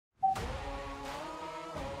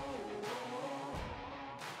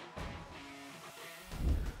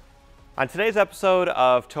On today's episode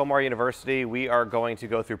of Tomar University, we are going to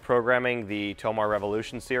go through programming the Tomar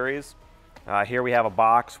Revolution series. Here we have a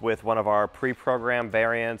box with one of our pre-programmed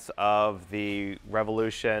variants of the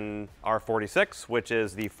Revolution R46, which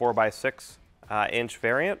is the 4x6 inch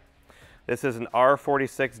variant. This is an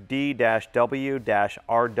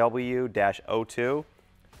R46D-W-RW-02.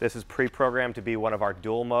 This is pre-programmed to be one of our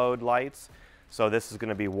dual mode lights. So this is going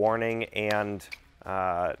to be warning and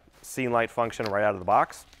scene light function right out of the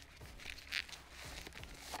box.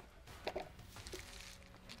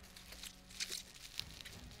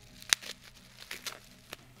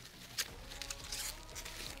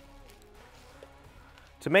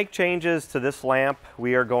 To make changes to this lamp,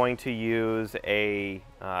 we are going to use a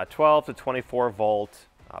 12 to 24 volt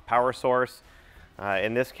power source.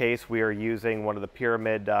 In this case, we are using one of the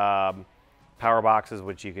Pyramid power boxes,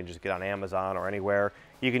 which you can just get on Amazon or anywhere.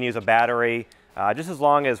 You can use a battery, just as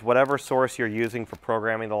long as whatever source you're using for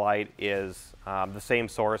programming the light is the same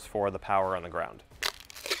source for the power on the ground.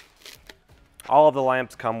 All of the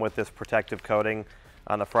lamps come with this protective coating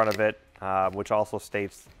on the front of it, which also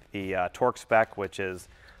states the torque spec, which is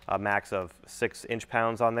a max of 6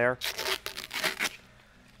 inch-pounds on there.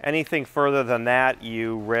 Anything further than that,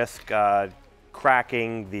 you risk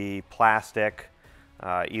cracking the plastic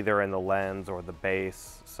either in the lens or the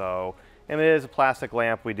base. So, and it is a plastic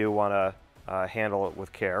lamp, we do want to handle it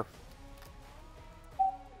with care.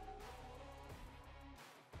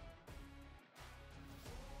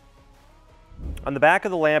 On the back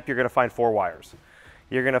of the lamp, you're going to find 4 wires.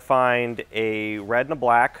 You're going to find a red and a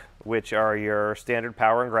black, which are your standard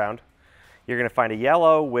power and ground. You're going to find a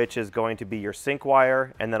yellow, which is going to be your sync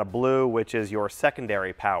wire, and then a blue, which is your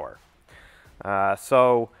secondary power.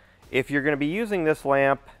 So if you're going to be using this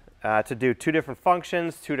lamp to do 2 different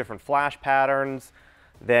functions, 2 different flash patterns,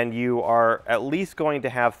 then you are at least going to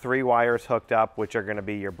have 3 wires hooked up, which are going to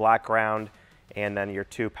be your black ground, and then your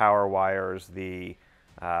 2 power wires, the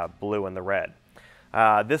blue and the red.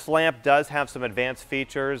 This lamp does have some advanced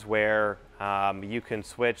features where you can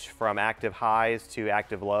switch from active highs to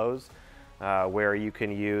active lows, where you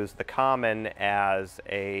can use the common as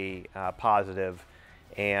a positive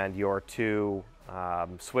and your 2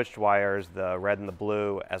 switched wires, the red and the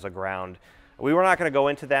blue, as a ground. We were not going to go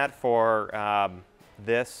into that for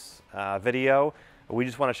this video. We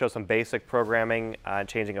just want to show some basic programming and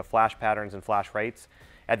changing of flash patterns and flash rates.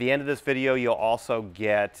 At the end of this video, you'll also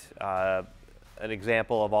get an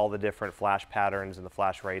example of all the different flash patterns and the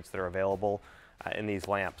flash rates that are available in these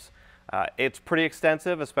lamps. It's pretty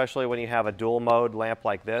extensive, especially when you have a dual mode lamp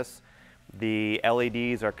like this. The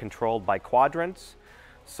LEDs are controlled by quadrants,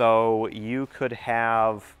 so you could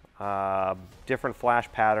have different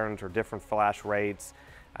flash patterns or different flash rates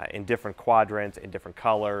in different quadrants, in different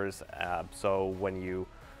colors. So when you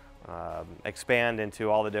expand into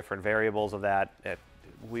all the different variables of that,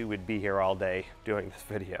 we would be here all day doing this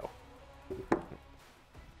video.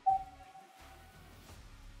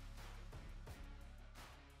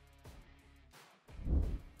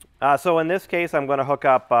 So in this case, I'm going to hook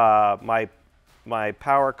up my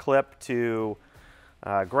power clip to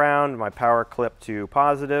ground, my power clip to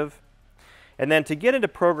positive. And then to get into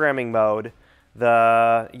programming mode,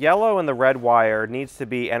 the yellow and the red wire needs to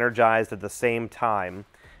be energized at the same time.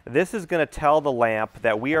 This is going to tell the lamp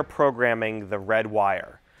that we are programming the red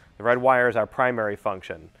wire. The red wire is our primary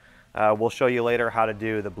function. We'll show you later how to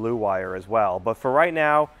do the blue wire as well. But for right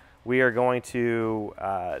now, we are going to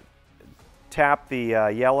tap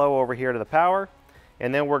the yellow over here to the power,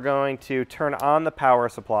 and then we're going to turn on the power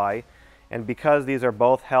supply. And because these are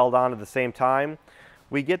both held on at the same time,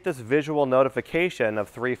 we get this visual notification of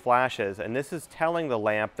 3 flashes, and this is telling the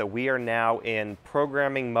lamp that we are now in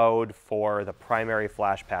programming mode for the primary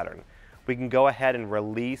flash pattern. We can go ahead and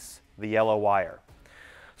release the yellow wire.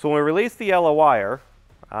 So when we release the yellow wire,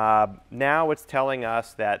 now it's telling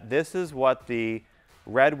us that this is what the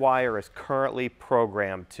red wire is currently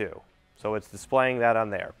programmed to. So it's displaying that on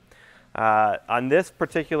there. On this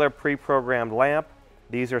particular pre-programmed lamp,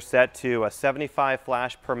 these are set to a 75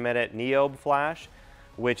 flash per minute Neobe flash,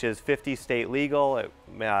 which is 50 state legal. It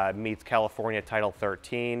meets California Title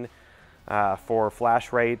 13 for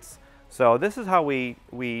flash rates. So this is how we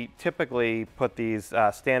typically put these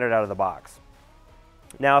standard out of the box.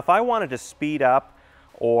 Now if I wanted to speed up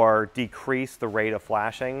or decrease the rate of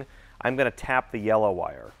flashing, I'm going to tap the yellow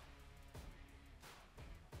wire.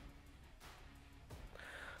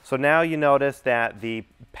 So now you notice that the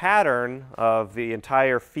pattern of the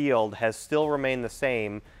entire field has still remained the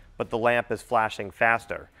same, but the lamp is flashing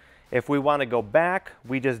faster. If we want to go back,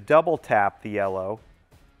 we just double tap the yellow,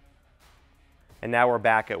 and now we're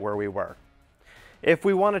back at where we were. If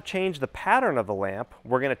we want to change the pattern of the lamp,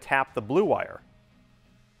 we're going to tap the blue wire.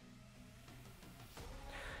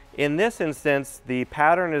 In this instance, the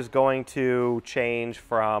pattern is going to change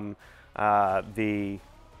from what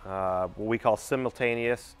we call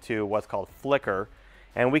simultaneous to what's called flicker.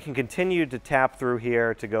 And we can continue to tap through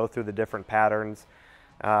here to go through the different patterns.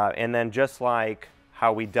 And then just like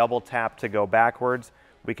how we double tap to go backwards,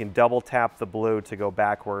 we can double tap the blue to go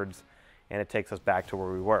backwards, and it takes us back to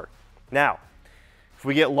where we were. Now, if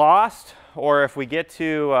we get lost, or if we get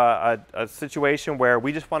to a situation where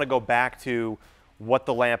we just want to go back to what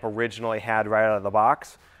the lamp originally had right out of the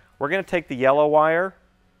box, we're going to take the yellow wire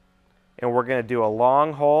and we're going to do a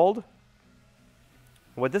long hold.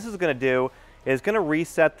 What this is going to do is going to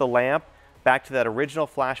reset the lamp back to that original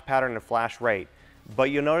flash pattern and flash rate.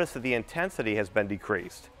 But you'll notice that the intensity has been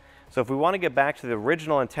decreased. So if we want to get back to the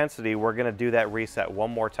original intensity, we're going to do that reset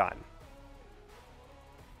one more time.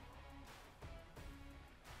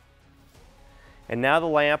 And now the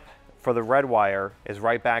lamp for the red wire is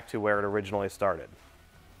right back to where it originally started.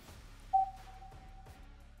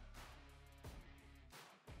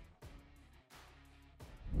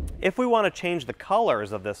 If we want to change the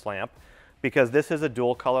colors of this lamp, because this is a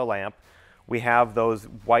dual color lamp, we have those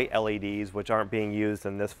white LEDs which aren't being used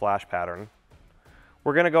in this flash pattern.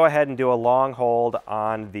 We're going to go ahead and do a long hold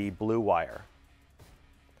on the blue wire.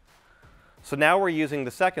 So now we're using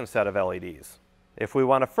the second set of LEDs. If we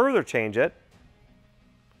want to further change it,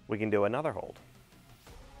 we can do another hold.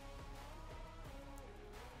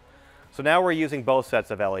 So now we're using both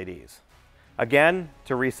sets of LEDs. Again,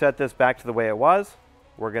 to reset this back to the way it was,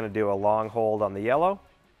 we're going to do a long hold on the yellow.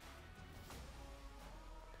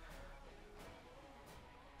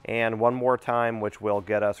 And one more time, which will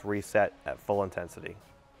get us reset at full intensity.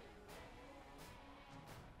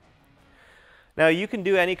 Now you can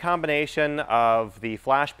do any combination of the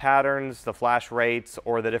flash patterns, the flash rates,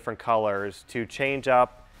 or the different colors to change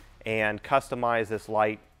up and customize this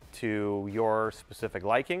light to your specific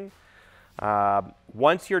liking.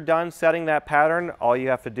 Once you're done setting that pattern, all you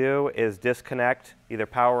have to do is disconnect either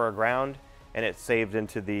power or ground, and it's saved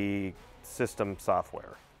into the system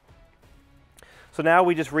software. So now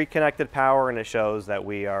we just reconnected power, and it shows that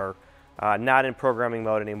we are not in programming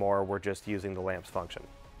mode anymore. We're just using the lamp's function.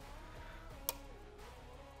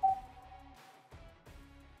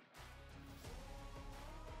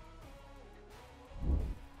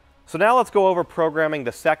 So now let's go over programming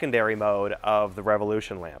the secondary mode of the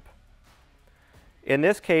Revolution lamp. In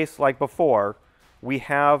this case, like before, we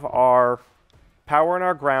have our power and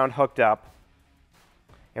our ground hooked up,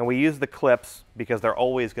 and we use the clips because they're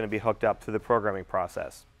always going to be hooked up through the programming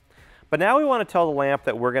process. But now we want to tell the lamp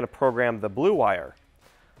that we're going to program the blue wire.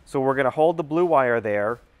 So we're going to hold the blue wire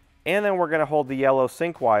there, and then we're going to hold the yellow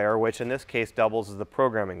sync wire, which in this case doubles as the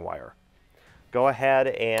programming wire. Go ahead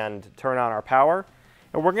and turn on our power.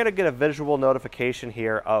 And we're going to get a visual notification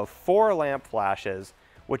here of 4 lamp flashes,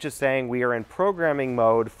 which is saying we are in programming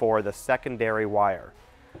mode for the secondary wire.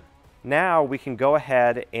 Now we can go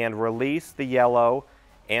ahead and release the yellow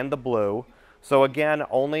and the blue. So again,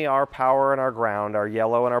 only our power and our ground, our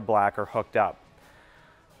yellow and our black, are hooked up.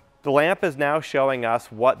 The lamp is now showing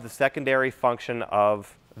us what the secondary function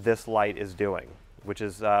of this light is doing, which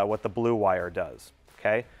is what the blue wire does.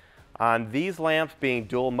 Okay? On these lamps being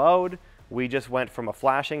dual mode, we just went from a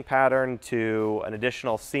flashing pattern to an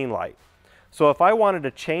additional scene light. So if I wanted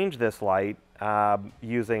to change this light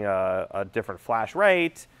using a different flash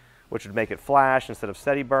rate, which would make it flash instead of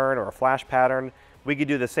steady burn, or a flash pattern, we could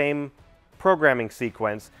do the same programming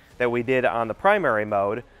sequence that we did on the primary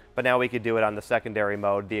mode, but now we could do it on the secondary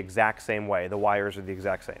mode the exact same way. The wires are the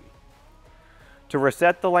exact same. To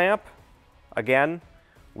reset the lamp, again,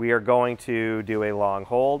 we are going to do a long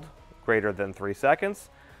hold, greater than 3 seconds.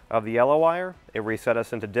 Of the yellow wire, it reset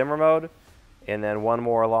us into dimmer mode, and then one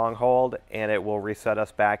more long hold, and it will reset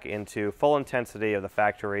us back into full intensity of the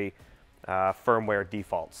factory firmware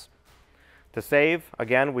defaults. To save,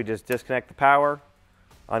 again, we just disconnect the power,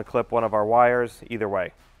 unclip one of our wires, either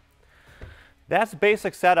way. That's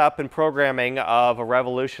basic setup and programming of a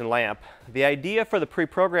Revolution lamp. The idea for the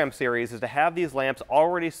pre-program series is to have these lamps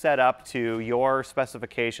already set up to your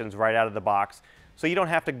specifications right out of the box, so you don't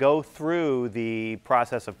have to go through the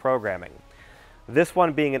process of programming. This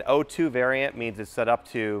one being an O2 variant means it's set up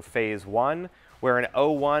to phase 1, where an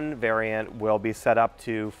O1 variant will be set up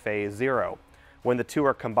to phase 0. When the two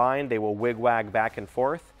are combined, they will wig-wag back and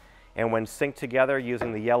forth, and when synced together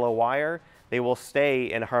using the yellow wire, they will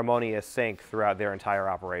stay in harmonious sync throughout their entire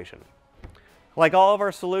operation. Like all of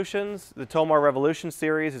our solutions, the TOMAR Revolution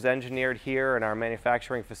series is engineered here in our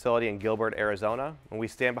manufacturing facility in Gilbert, Arizona, and we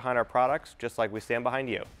stand behind our products just like we stand behind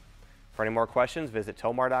you. For any more questions, visit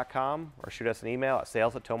tomar.com or shoot us an email at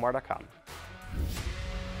sales@tomar.com.